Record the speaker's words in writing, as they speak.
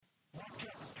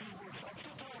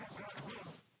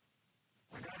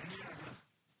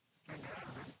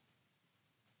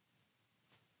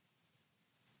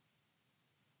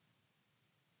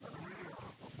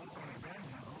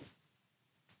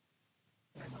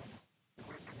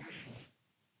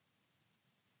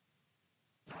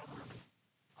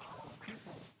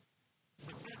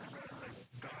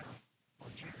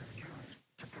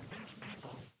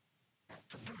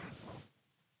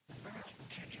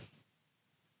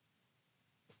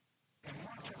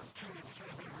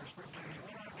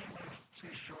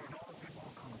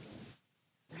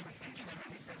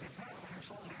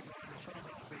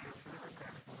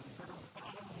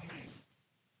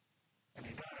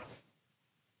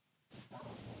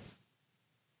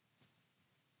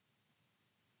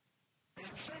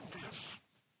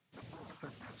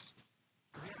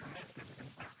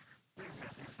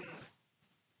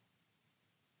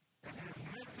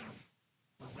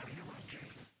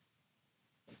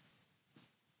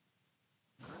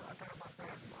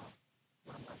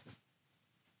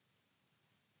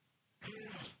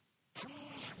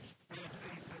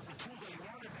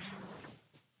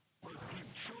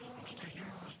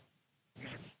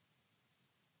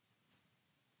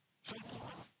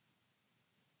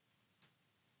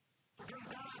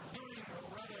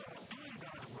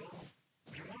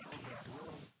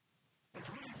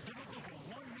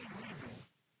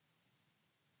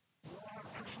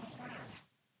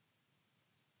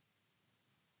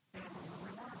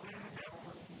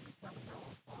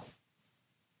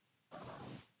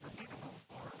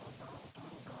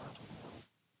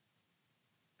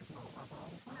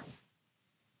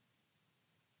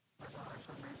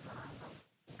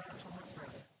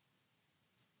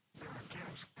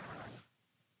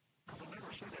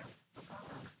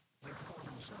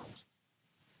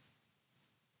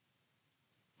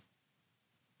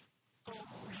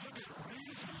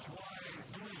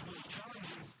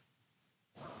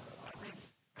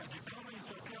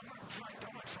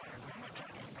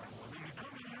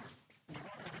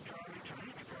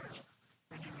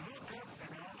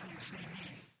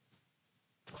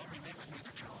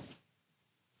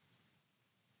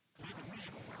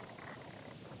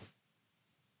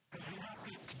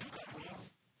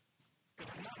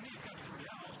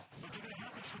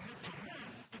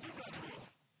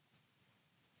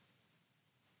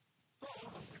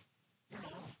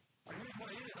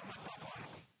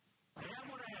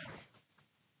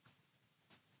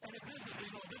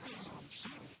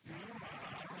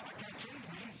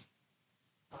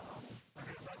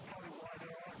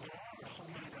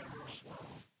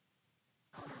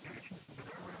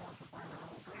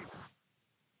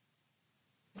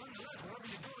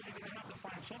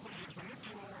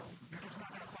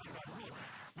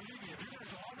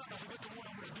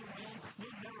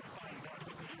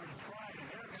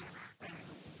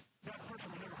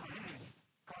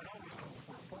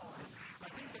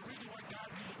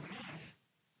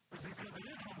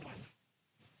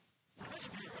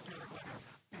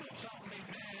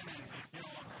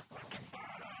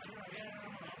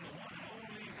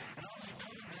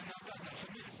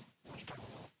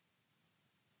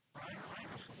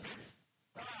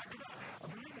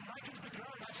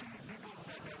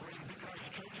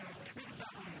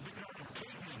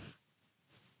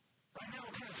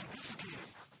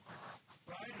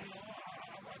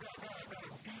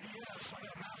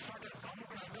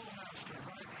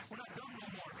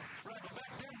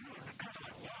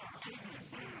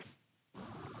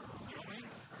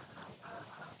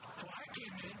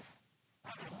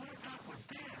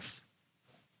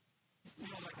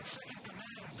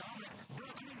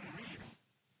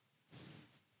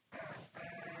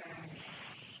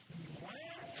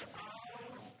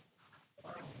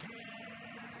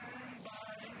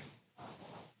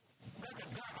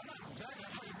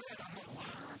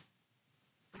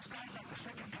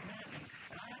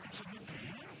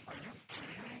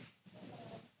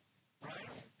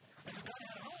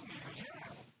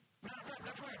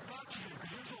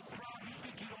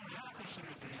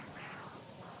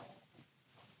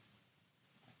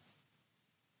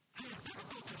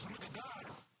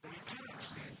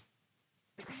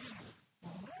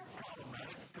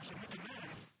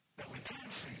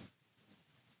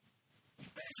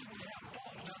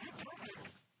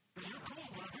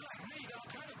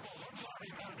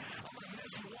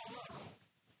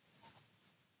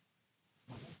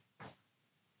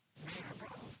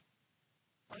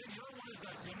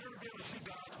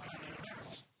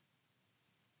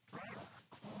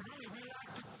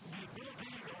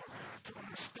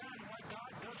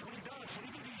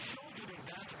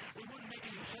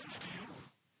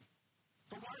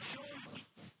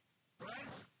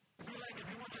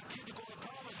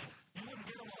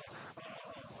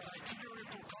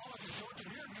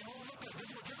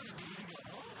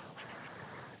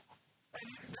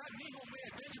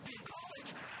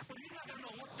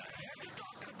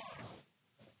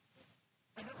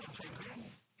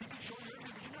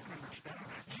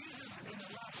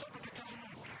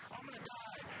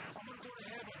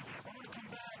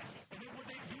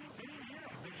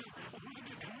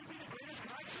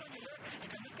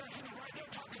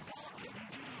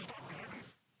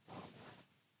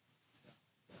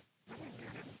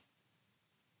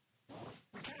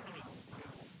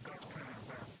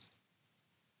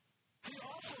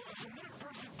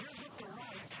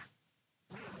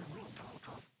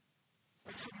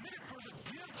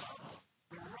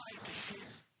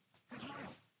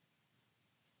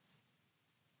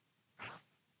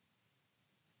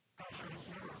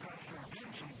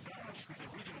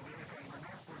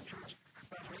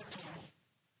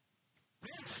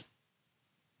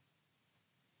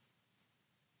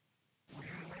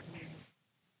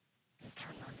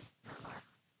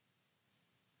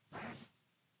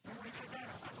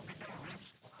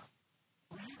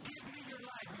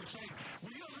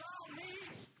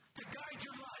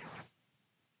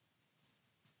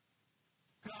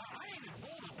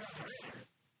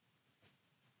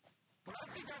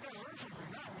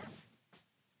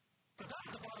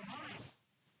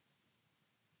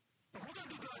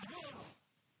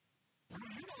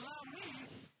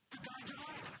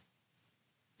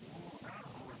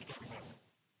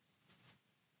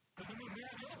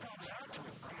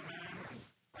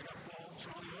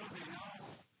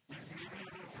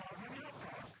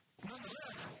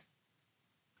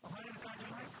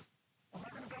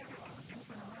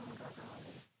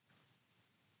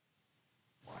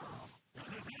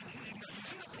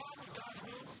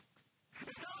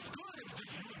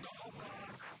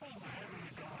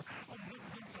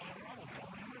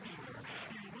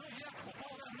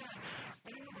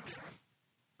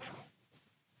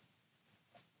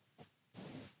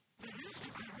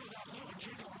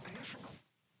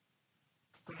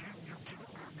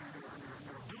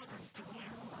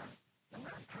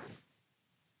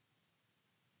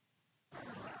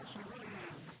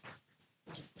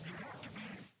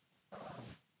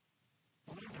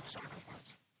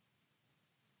sacrifice.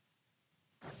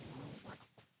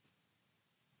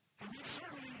 And we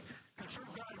certainly can serve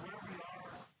God wherever we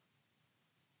are.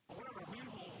 However, we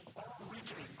will all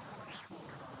reach a crossroad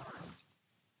in our lives.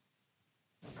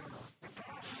 The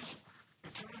process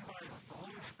determined by the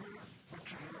Holy Spirit,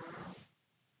 which you learn,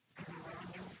 people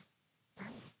around you.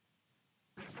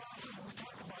 The process we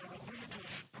talk about will bring you to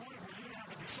a point where you have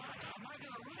to decide, am I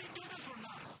going to really do this or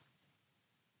not?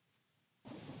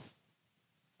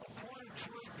 A point of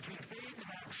choice between faith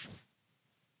and action.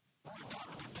 Well, the talk,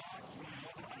 we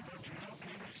love life, but you know,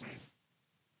 okay, let's see.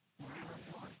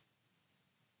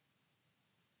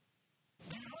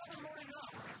 Do you love the Lord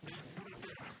enough? They put it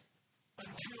there.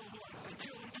 Until what?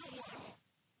 Until what?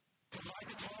 To like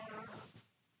it hard,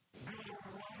 feel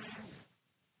overwhelming,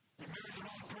 you marry the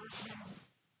wrong person,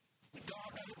 the dog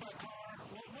got hit by a car.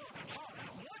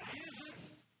 What is it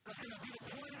that's going to be the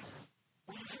point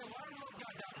where you say, well, I don't love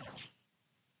God that much?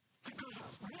 Because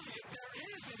really, if there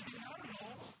is anything I don't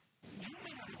know, you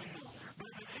may not even know.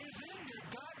 But if it is in there,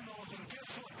 God knows, and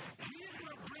guess what? He is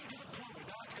going to bring to the point where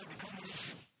God's going to become an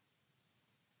issue.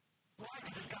 Why?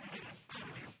 Because he's got to get it out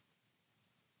of you.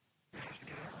 He has to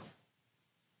get it out.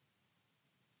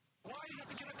 Why do you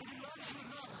have to get up? Because he loves you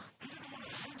enough. He doesn't want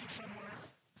to send you somewhere.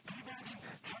 Can you imagine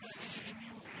having that issue in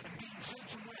you and being sent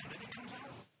somewhere and then it comes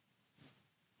out?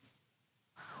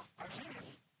 I've seen it.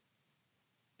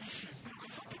 Issue.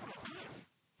 Because some people are good.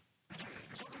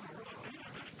 Some people are really good.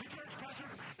 Big church pastor,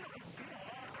 our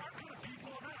kind of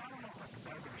people, I don't know if that's the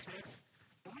better understand,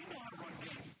 but we know how to run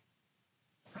game.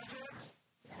 Right, Ed?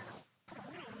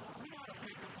 We know how to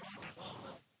fake the funk.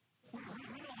 We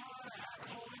know how to act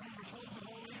holy when we're supposed to be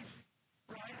holy,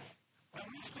 right? And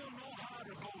we still know how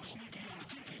to go sneaky on the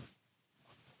tiki.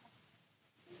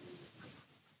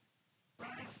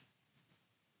 Right?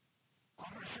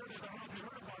 I'm going to share this. I don't know if you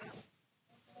heard about it.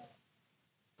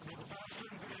 There's a pastor,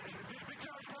 big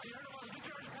church pastor. You heard about it? Big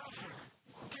church pastor.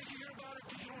 In case you hear about it, in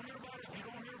case you don't hear about it, if you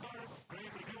don't hear about it, great.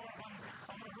 But if you are,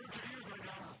 I'm going to hurt your ears right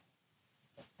now.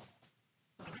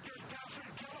 The big church pastor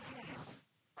in California.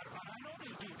 I know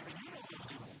this dude, and you know this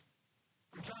dude.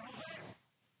 From San Jose.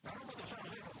 I don't know about the San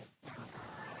Jose one.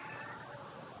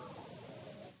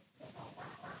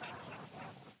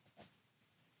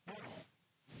 But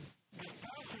the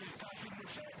pastor is Pastor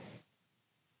Merced.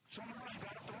 Somebody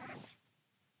got up the ranks.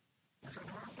 I said,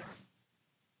 they're out there.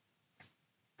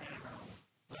 And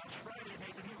last Friday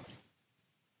made the news.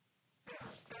 Yeah,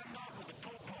 stand off with a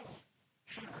popo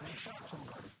shooter, and he shot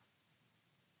somebody.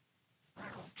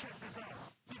 I go, check this out.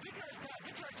 The big guy's got,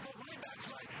 big guy's go, when they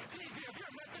backslide, see, if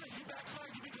you're a Methodist, you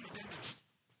backslide, you become a dentist.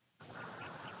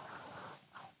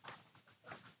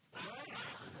 Right?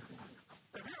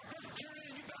 If you're a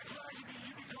Presbyterian and you backslide,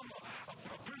 you become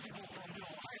a principal from,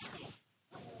 high school.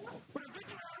 But if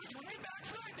Victor Irish, when they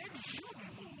backslide, they be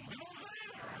shooting fools. You know what I'm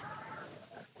saying?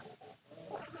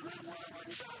 Why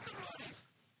would shot somebody?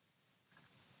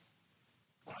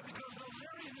 Why? Because those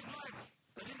areas in his life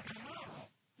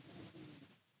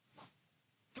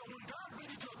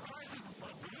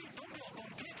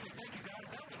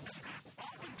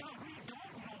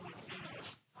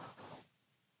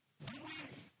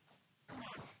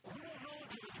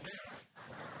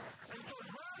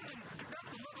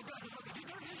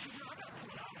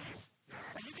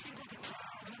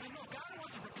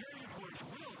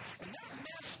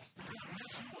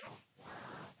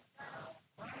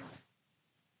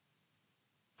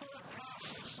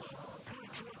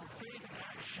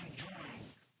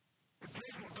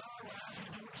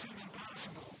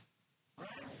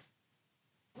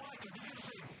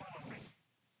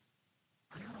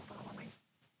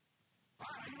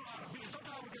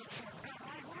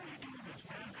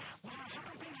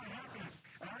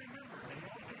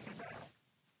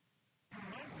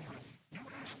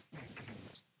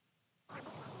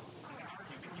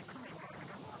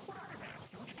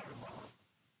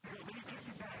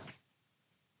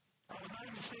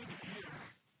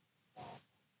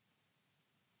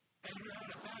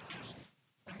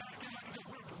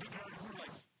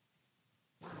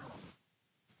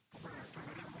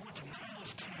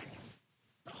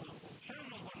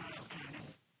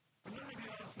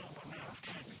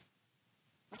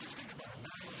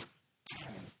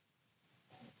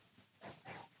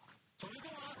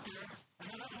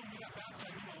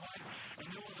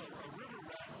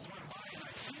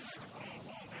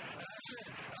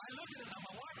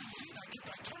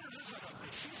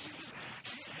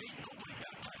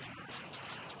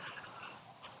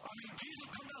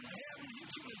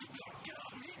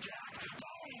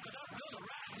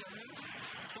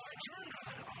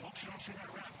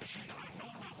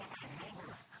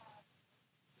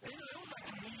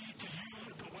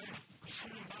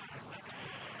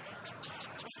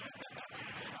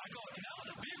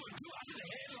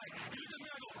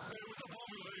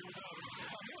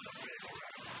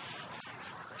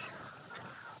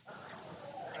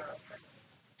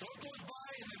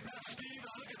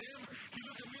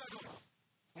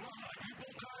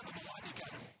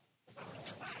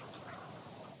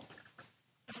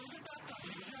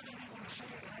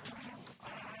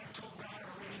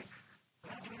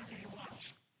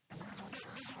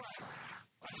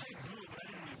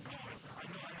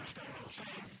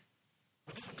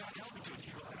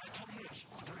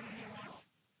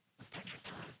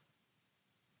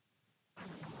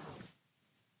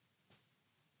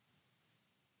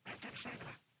say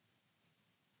that.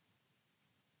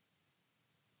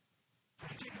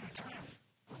 He's taking the time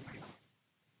with me.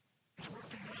 He's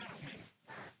working hard with me.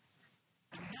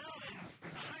 And now, in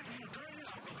hiding and turning,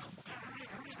 I go, God,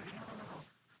 hurry, no.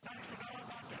 Now he forgot all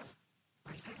about that.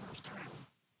 But he's taking his time.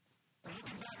 And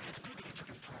looking back, it's good that he took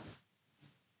his time.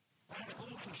 I had to go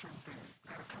through certain things.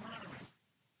 I had to come out of it.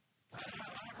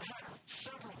 I've had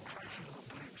several crises of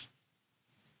beliefs.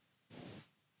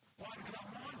 Why? Because I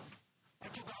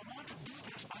want to do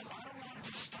this. I don't want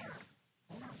to just start.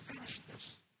 I want to finish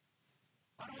this.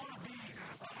 I don't want to be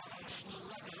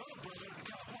like the other brother in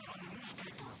California on the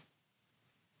newspaper.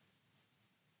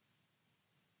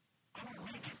 I want to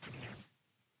make it to the end.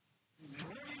 So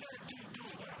whatever you got to do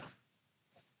it well.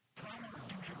 But I want to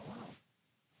do your will.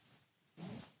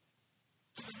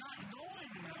 So the not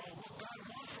knowing now what God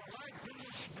wants for life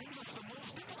brings us the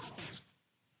most difficulties.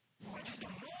 I just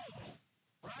don't know,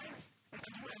 right? And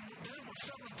then we're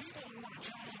several people who want to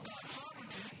challenge God's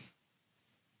sovereignty.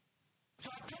 So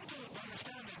I come to the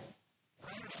understanding,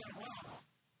 well,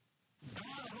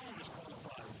 God alone is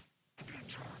qualified to be in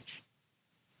charge.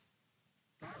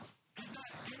 He's not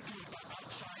influenced by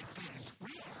outside things.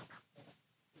 We are.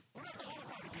 We're not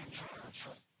qualified to be in charge.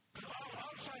 Because our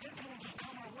outside influences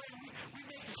come our way. We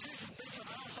make decisions based on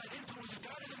outside influences.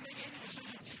 God doesn't make any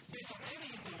decisions based on any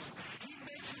influence. He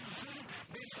makes his decision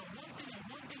based on one thing and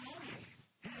one thing only.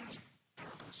 His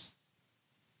purpose.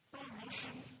 No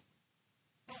emotion,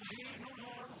 no hate, no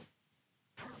more.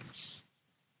 Purpose.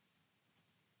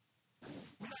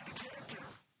 We like the character,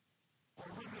 or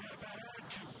when we have bad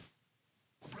attitude.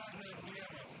 Probably we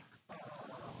have a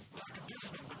lack of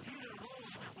discipline, but either of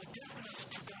those will deafen us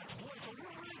to God's voice. So we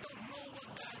really don't know what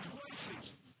God's voice is.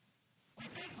 We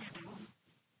think we do.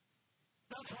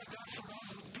 That's why God surrounds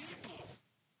us with people.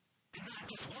 And not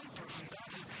just one person.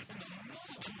 God's in the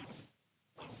multitude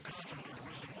of God's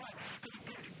wisdom. Why?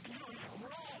 Because,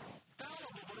 we're all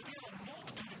fallible, but if you have a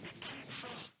multitude, it keeps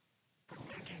us from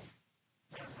making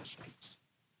bad mistakes.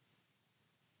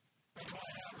 That's why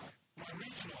I have my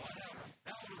regional, I have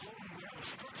elders over, we have a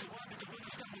structure. Why? Because we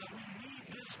understand that we need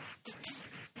this to keep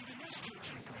even this church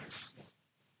in place.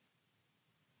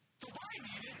 So if I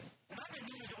need it, and I've been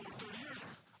doing this over 30 years,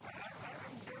 I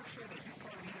don't dare say that you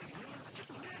probably need it more, just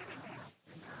a little bit more.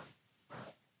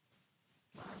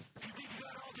 If you think you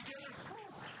got it all together,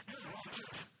 you're in the wrong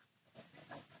church.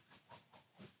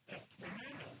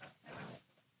 Amen?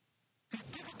 These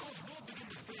difficulties will begin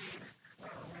to fade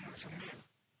when we submit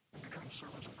and become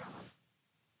servants of God.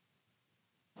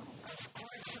 As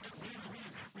Christ-centered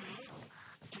believers, we look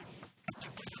to God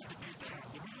to be there.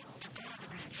 We look to God to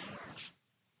be in charge.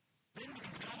 Then we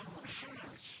can follow with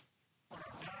assurance on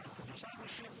our path to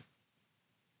discipleship,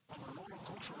 on the roller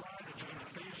coaster ride that you're going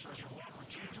to face as you walk with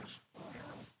Jesus.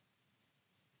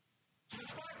 So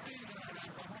there's 5 things that I'm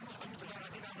almost coming to that. I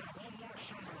think I'm going to have one more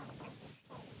sermon on the book.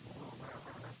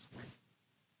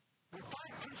 There are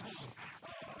 5 principles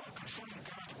concerning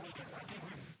God's will that I think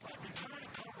I've been trying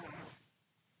to cover them.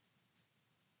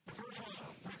 The first one,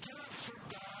 we cannot serve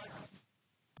God,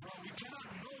 we cannot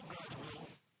know God's will,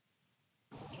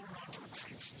 hold on to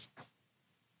excuses.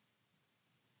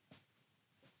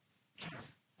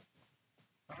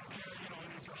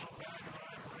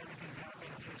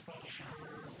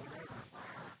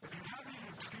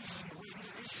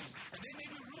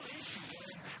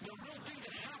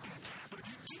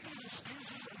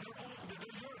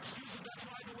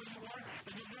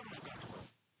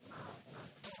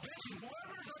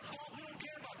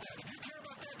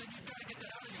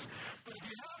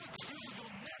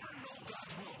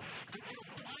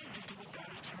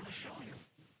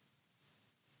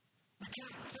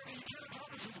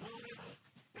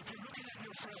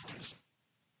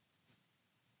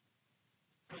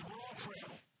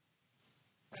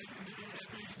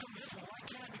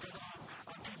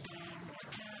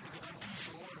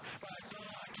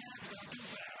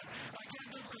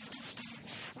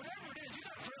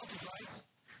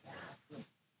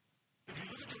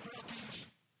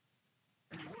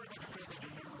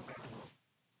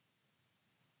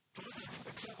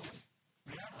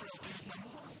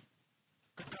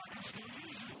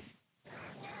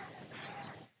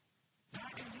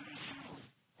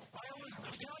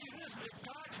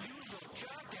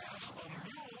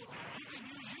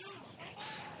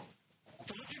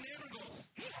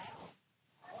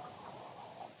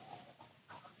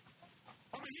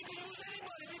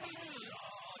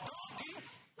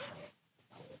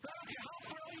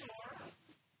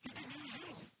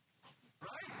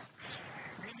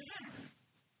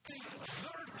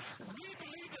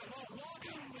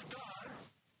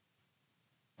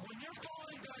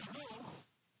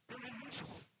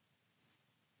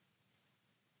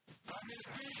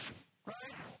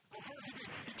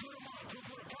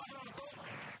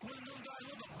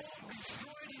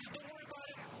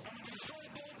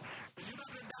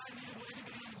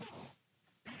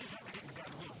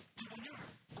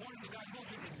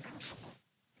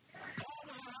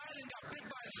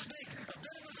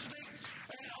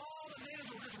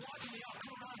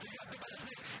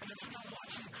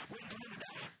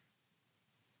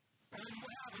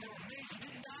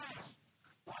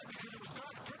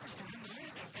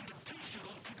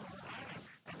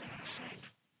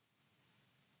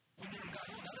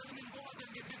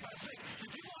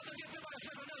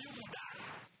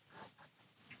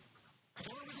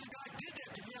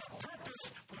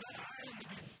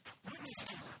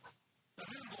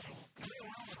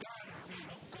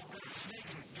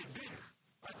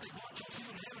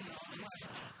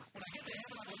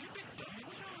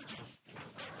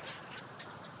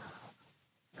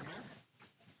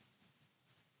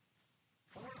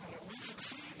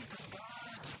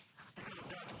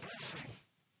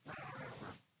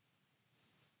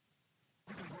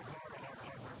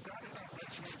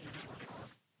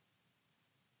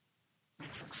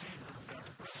 succeed with that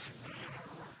blessing, brilliant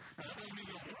hard work. And that doesn't mean we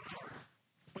don't work hard.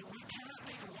 But we cannot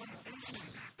think of one instant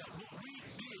that what we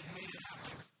did made it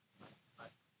happen.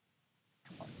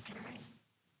 Can you read?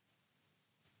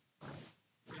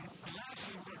 And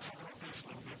actually, we're going to talk about this a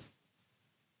little bit.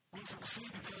 We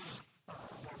succeed because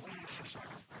we're willing to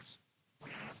sacrifice. We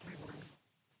have to be willing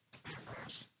to pay a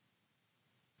price.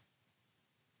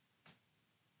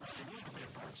 Are you willing to pay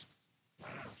a price? I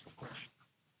ask the question.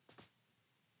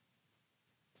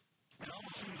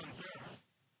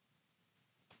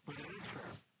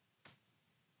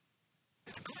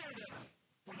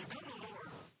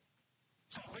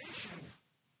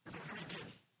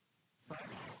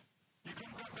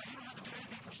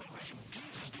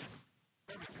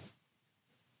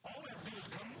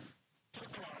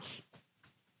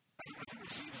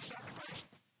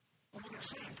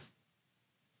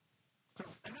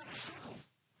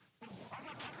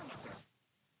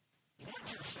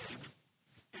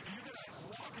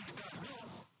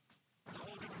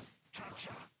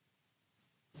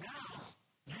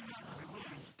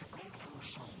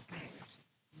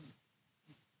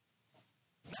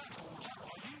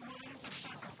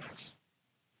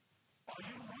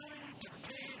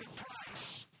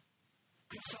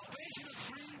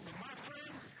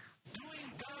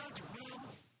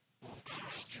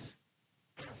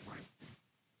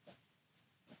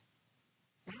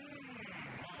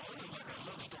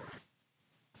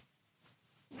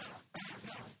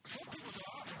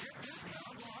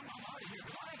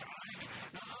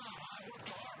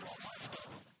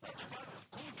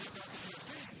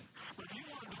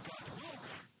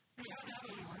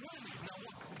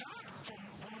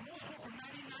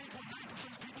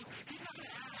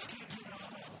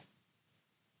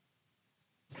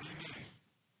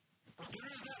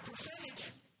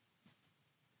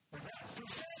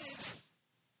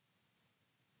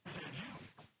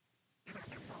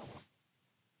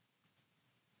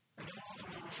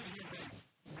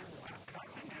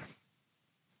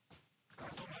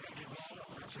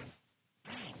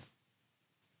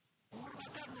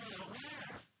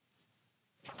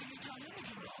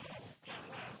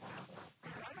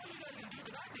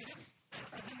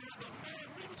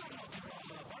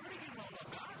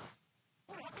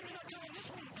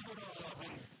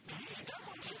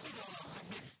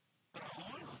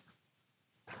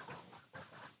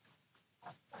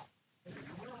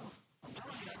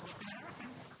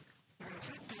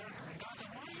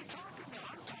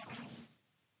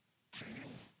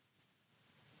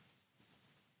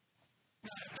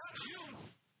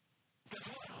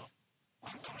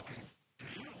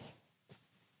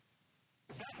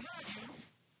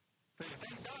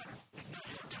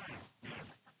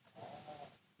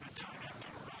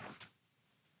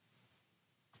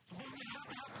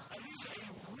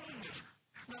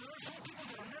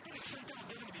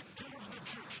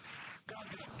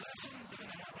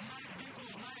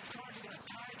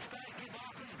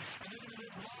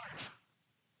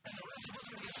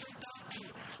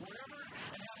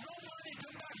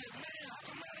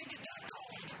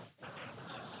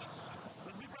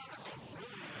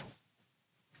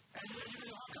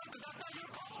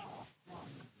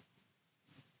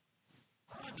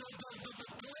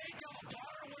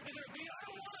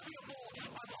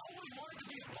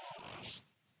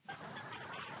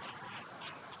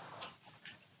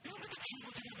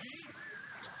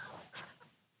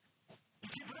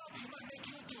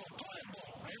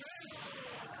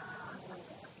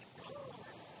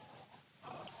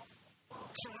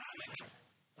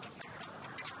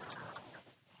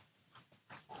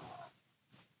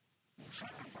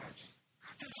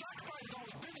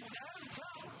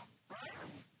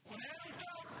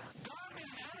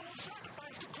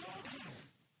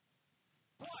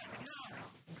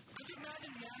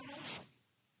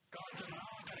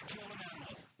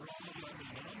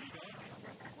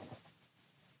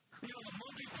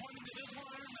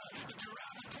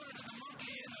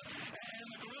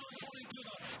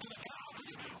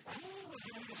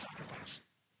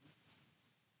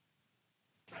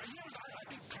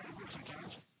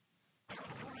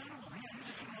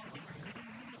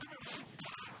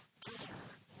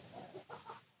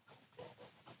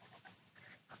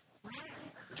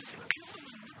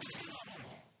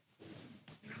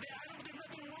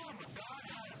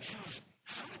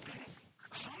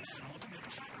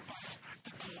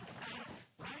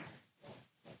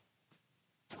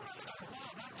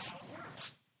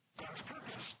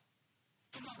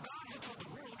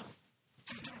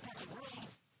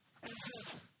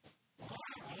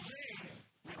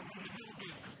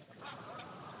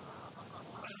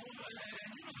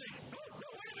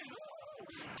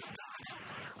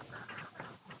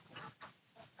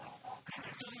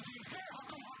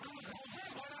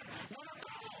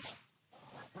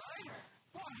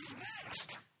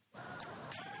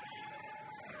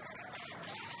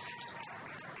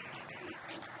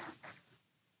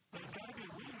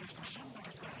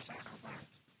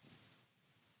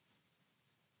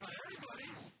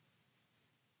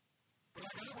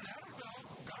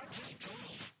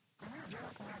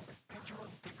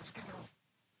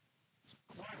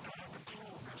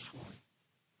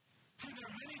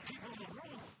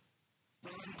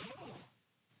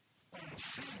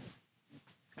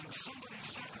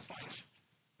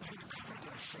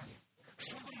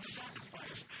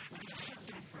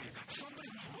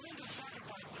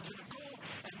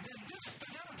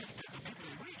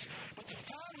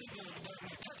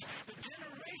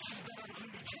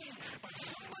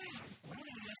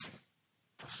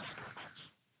 sacrifice.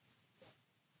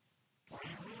 Are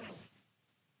you willing?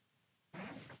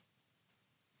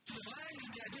 So the language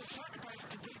and the idea of sacrifice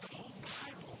complete the whole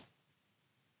Bible.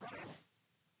 Right?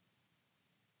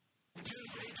 In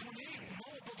Genesis 8:28,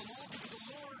 Noah built an altar to the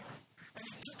Lord, and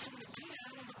he took some of the tea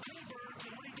animals, the tea birds,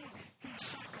 and what did he do? He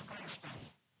sacrificed them.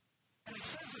 And it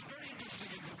says it's very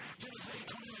interesting in Genesis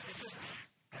 8:28, it says,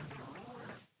 and the Lord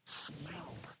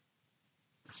smelled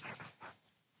the sacrifice.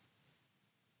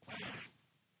 Hey,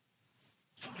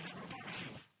 somebody have a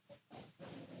barbecue.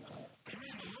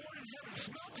 Amen. The Lord in heaven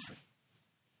smelled it.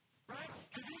 Right?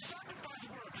 So these sacrifices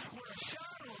were a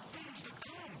shadow of things to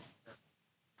come.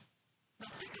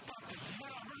 Now think about this. You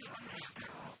gotta really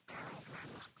understand.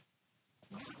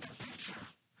 Look at the picture.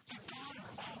 See, God is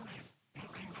always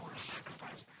looking for a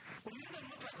sacrifice. But he doesn't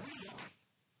look like we look.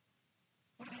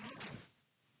 What is he looking?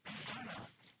 He's trying to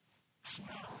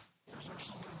smell. Is there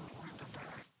somebody who's willing to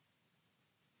die?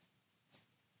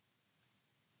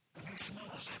 And he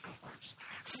smells a sacrifice.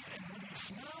 See, and when he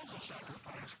smells a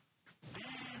sacrifice,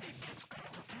 then it gets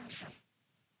God's attention.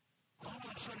 All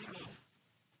of a sudden he goes,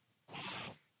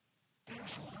 wow,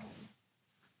 there's one.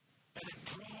 And it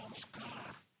draws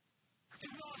God.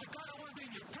 See, no, as a God, I want to be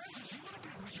in your presence. You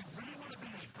really want to be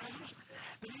in his presence?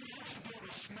 Then he has to be able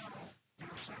to smell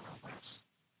your sacrifice.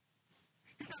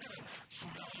 He's not going to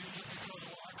smell you just because,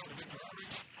 oh, I go to Victor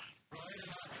Outreach, right?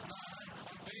 And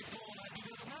I'm faithful and I do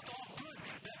this. And that's all good.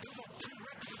 Those are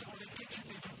prerequisites where they get you,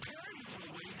 they prepare you for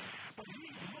the way. But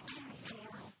he's looking for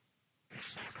a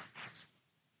sacrifice.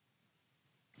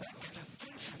 That gets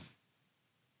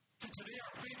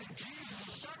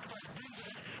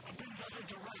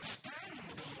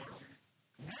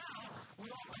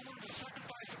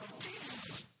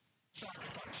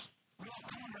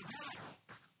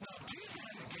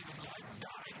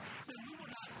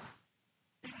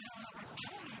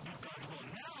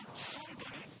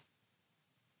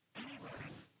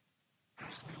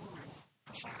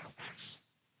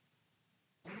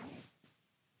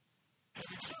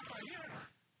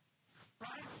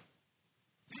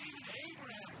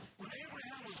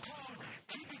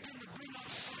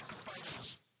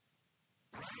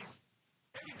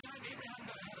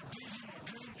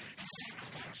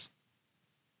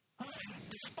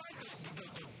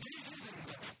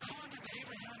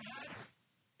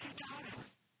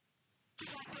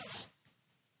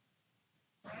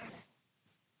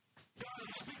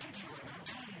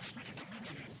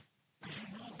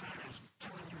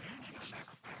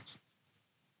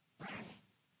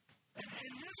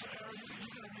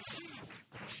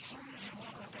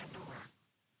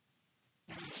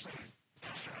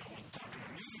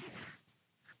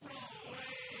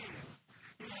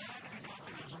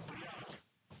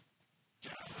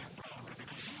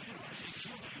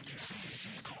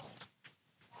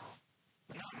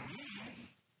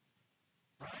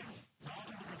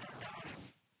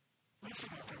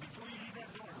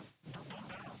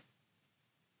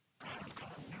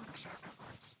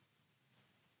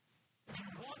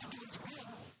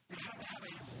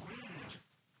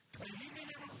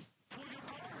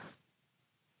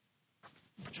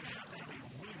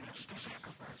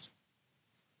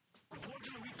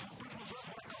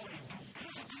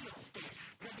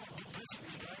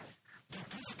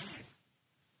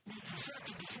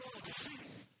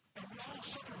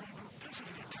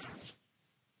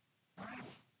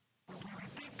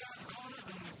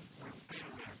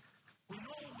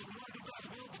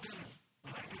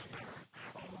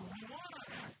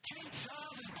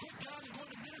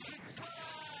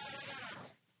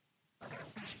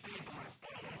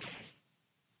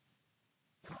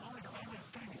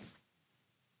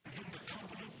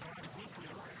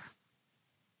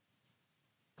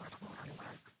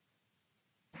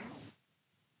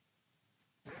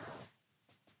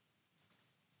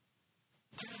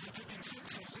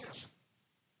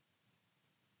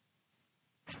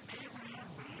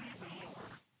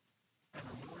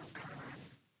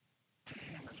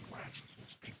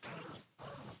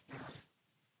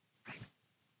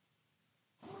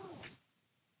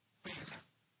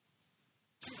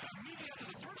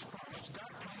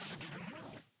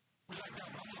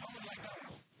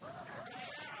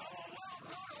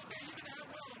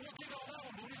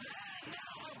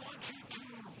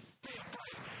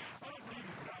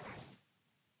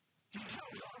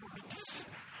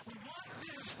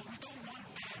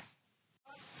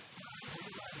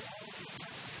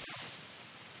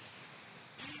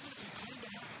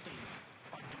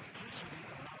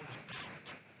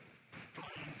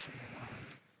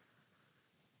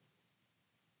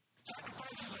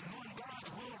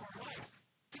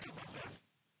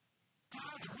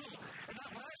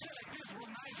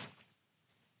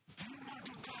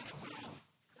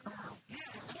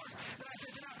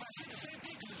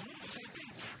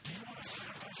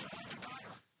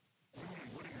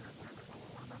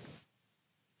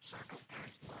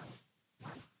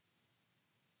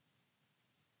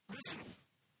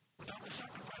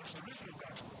gospel. There is no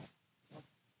gospel.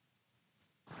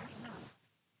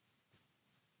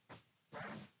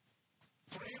 Right?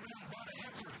 So Abraham bought a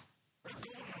heifer, a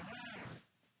goat, and a ram,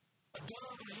 a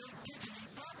dove, and a young pigeon. He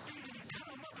bought these and he cut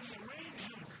them up and he arranged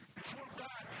them before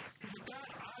God. He said, God,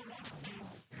 I want to do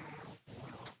your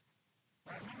will.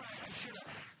 Right? Remember, I shared that.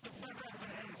 Look back up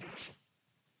and end this.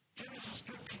 Genesis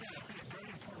 15, I think it's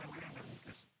very important we end with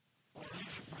this. Or at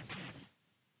least repeat.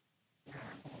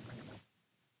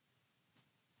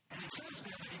 And it says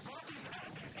there that he brought these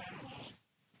animals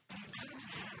and he cut them in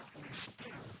half and he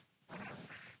split them.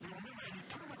 You remember, and he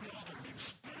put them at the altar and he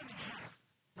split them in half.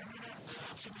 Remember that?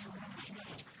 Some of you remember this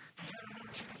message. He had them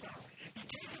check this out. He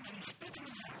takes them and he splits them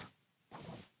in half.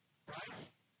 Right?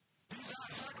 These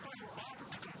sacrifices were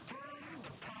offered to confirm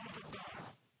the promise of God.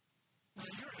 Now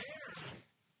your heirs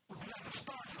would be like the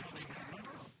stars, is how they got,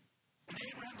 remember? And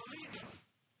Abraham believed him.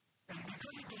 And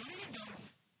because he believed him,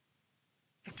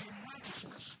 he came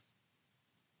righteousness.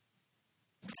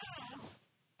 Now,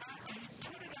 after he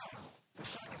put it out, the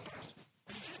sacrifice,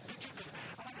 and you see a picture, because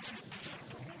I like to see a picture of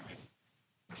the movie.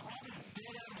 There's all these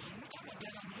dead animals. We're talking about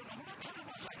dead animals. We're not talking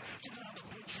about like sitting on the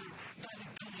butcher, night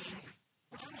and clean.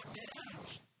 We're talking about dead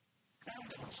animals.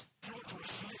 Animals thrown to a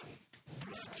slip,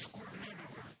 blood squirting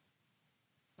everywhere.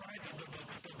 Right? The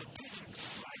pigeon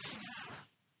sliced in half.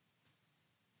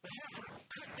 The heifer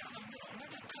cut down the middle.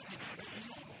 Imagine cutting,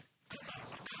 cut a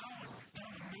cow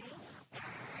down the middle.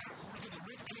 Look at the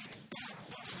rib cage,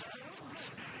 busted out.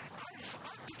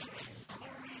 I picture a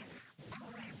gory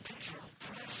picture of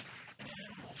flesh and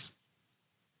animals.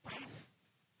 Right?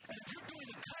 And if you're doing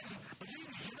the cutting, believe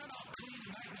me, you're not all clean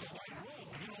and nice with a white robe.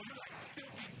 You're like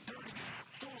filthy, dirty,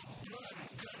 full of blood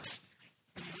and guts.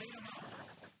 And you lay them out.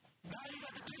 Now you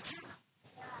got the picture?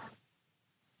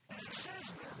 And it says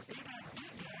that Abraham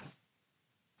did that,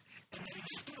 and that he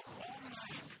stood up all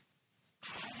night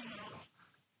hiding out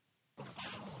the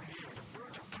fowl of the air, the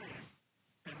birds of prey.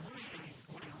 And really,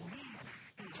 what it means,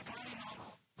 he was finding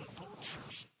out the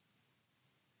vultures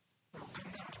that will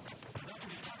come down. And that's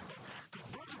what he's talking about. Because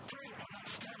birds of prey are not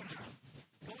scavengers.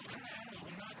 Those kind of animals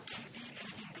will not eat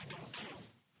anything they don't kill.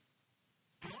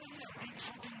 The only thing that eats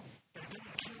something that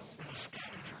doesn't kill is a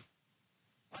scavenger.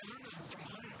 I learned this from a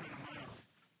hunting friend of mine,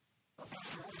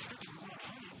 Pastor Roy Strickland, who went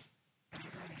hunting. And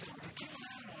he said, if you kill an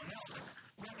animal, an elk,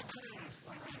 we have to cut it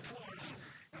in fours,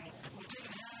 and we'll take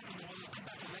it in half, and we'll come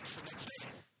back the next day.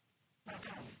 That's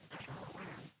how.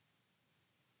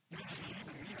 You know, just leave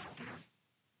the meat out there.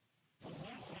 Well,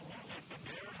 won't the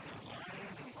bears and the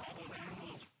lions and all those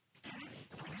animals eat it?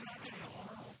 When you're not getting a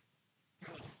harm?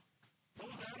 Because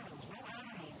those animals, no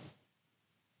animal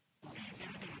will eat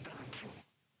anything that doesn't kill.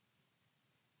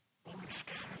 Only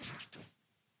scavengers do.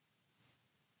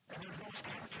 And there's no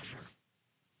scavengers here.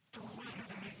 So what is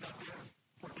the meat out there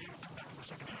for David to come back to the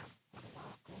second half?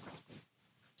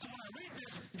 So when I read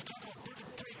this, you talk about birds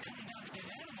of prey coming down to get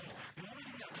animals. The only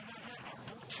thing that come out of that are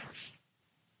vultures.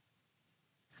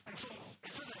 And so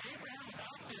it says that Abraham was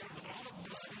out there with all the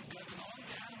blood and guts and all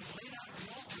the animals laid out at the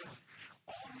altar.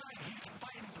 All night he was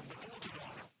fighting the vultures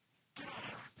off. Get on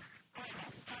it. Fight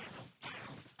them.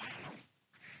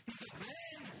 He said,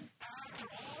 then after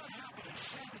all that happened, it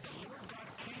said that the Lord God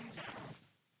came down.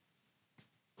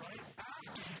 Right?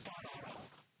 After he fought all out.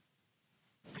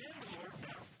 Then the Lord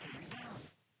came down.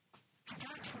 So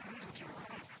that's what it is with your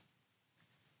life.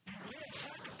 You lay a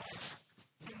sacrifice,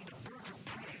 then the birds of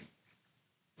prey,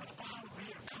 the fowl of the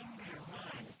air come to your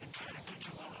mind and try to get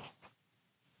you off.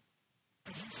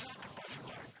 Because you sacrifice your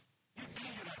life. You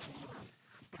gave it out to the Lord.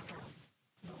 But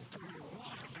for your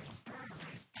walk, this bird,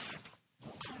 this death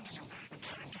will come to you and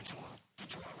try to get you off.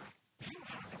 You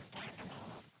have to fight them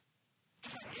off.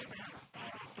 Just like Abraham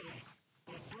fought off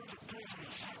those birds of prey from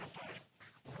the sacrifice.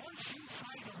 Once you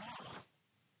fight them off,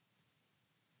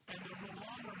 and they're no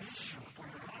longer an issue for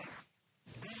your life,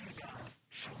 then God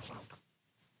shows up.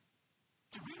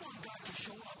 So we want God to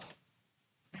show up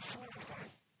before we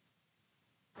fight.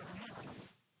 But remember,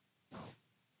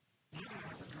 you're going to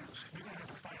have to do this. You're going to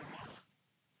have to fight them off.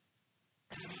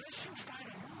 And unless you fight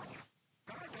them off,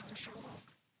 God doesn't show up.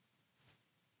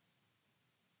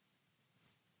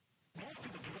 Most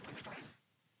people give up and fight.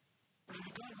 But if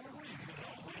God were waiting, they're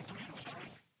all waiting for you to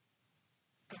fight.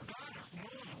 But God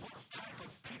knows what type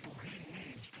of people He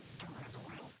needs to do His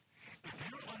will. If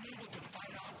you're unable to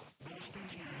fight out those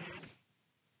things in your head,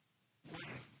 when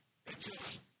it's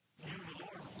just you and the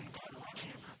Lord, when God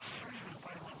watching you, how are you going to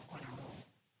fight them out on your own?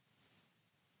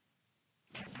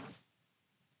 Can't do it.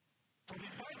 So He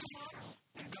fights them out,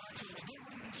 and God says, again,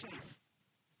 what did He say?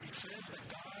 He says that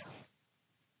God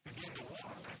began to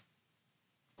walk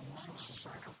amongst the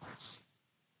sacrifice.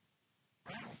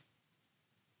 Right?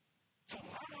 So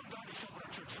I want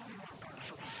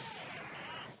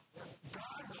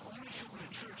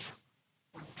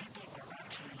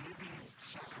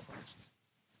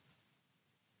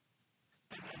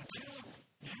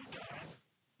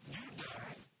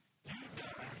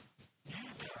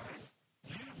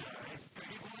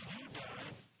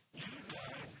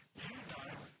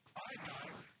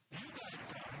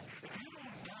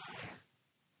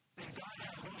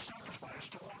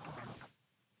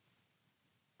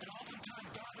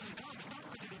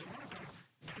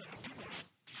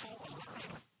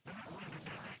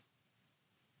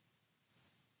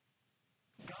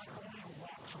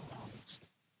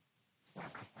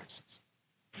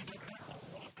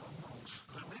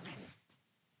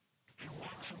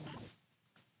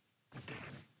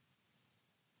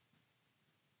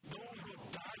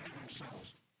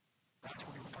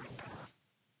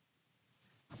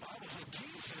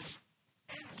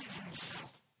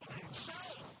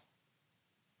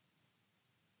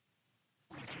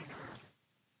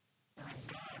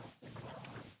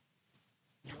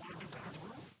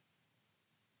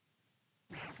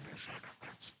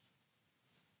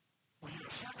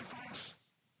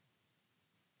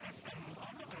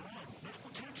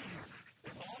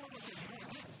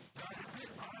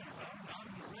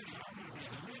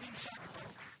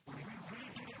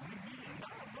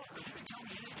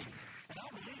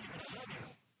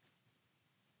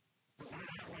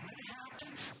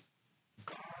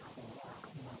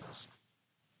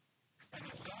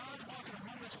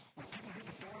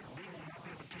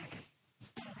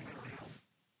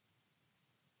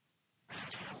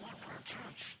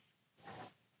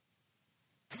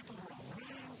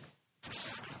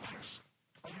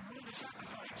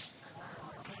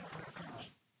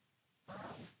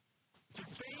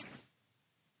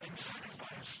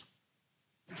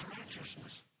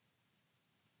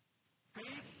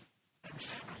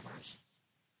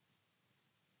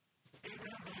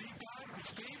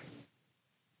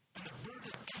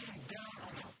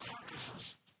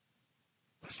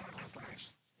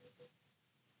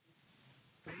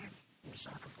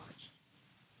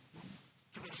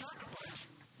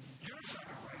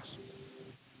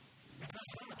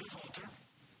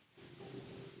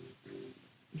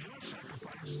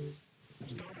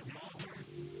It's done at the altar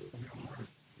of your heart.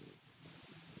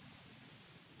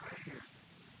 Right here.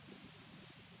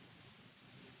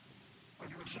 Are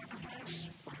you a sacrifice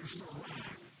or are you still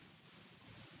alive?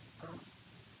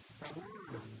 That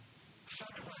word,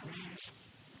 sacrifice, means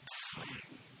to slay.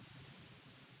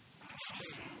 To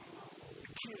slay. To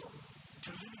kill. To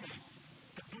eliminate.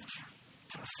 To butcher.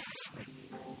 To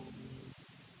assassinate.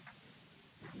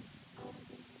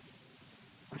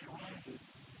 Are you ready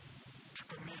to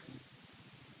commit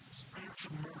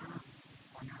spiritual murder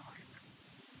on your life?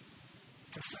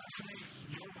 To assassinate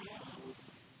your will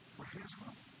for his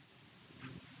will?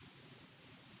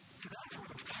 So that's what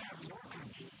a God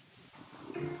working.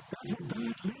 That's what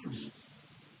God lives.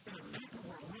 And if people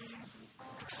were willing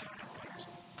to sacrifice,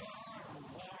 God will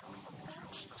walk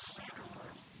amongst the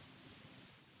sacrifice.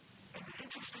 And the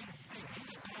interesting thing, he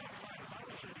did not fight. The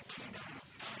Bible said he came down in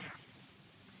fire.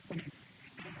 And he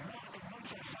walked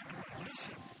amongst that sacrifice.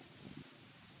 Listen,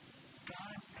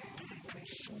 God didn't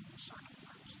consume the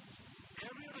sacrifice.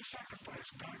 Every other sacrifice,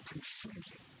 God consumes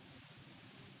it.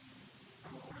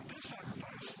 But this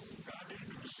sacrifice, God didn't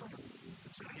consume it.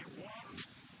 It said he walked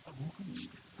amongst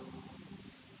it.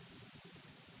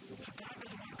 So God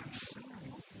doesn't want to consume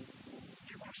you.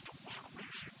 He wants to walk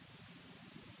with you.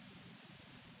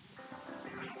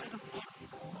 God doesn't walk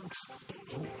amongst those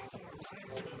who are alive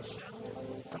to themselves.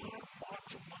 God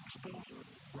walks amongst those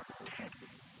who are dead to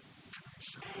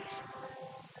themselves.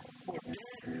 Or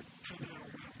dead to their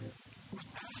will. Whose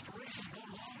aspirations no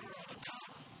longer are the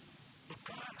top. But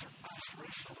God's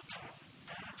aspiration at the top.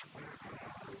 That's where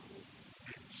God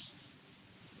is.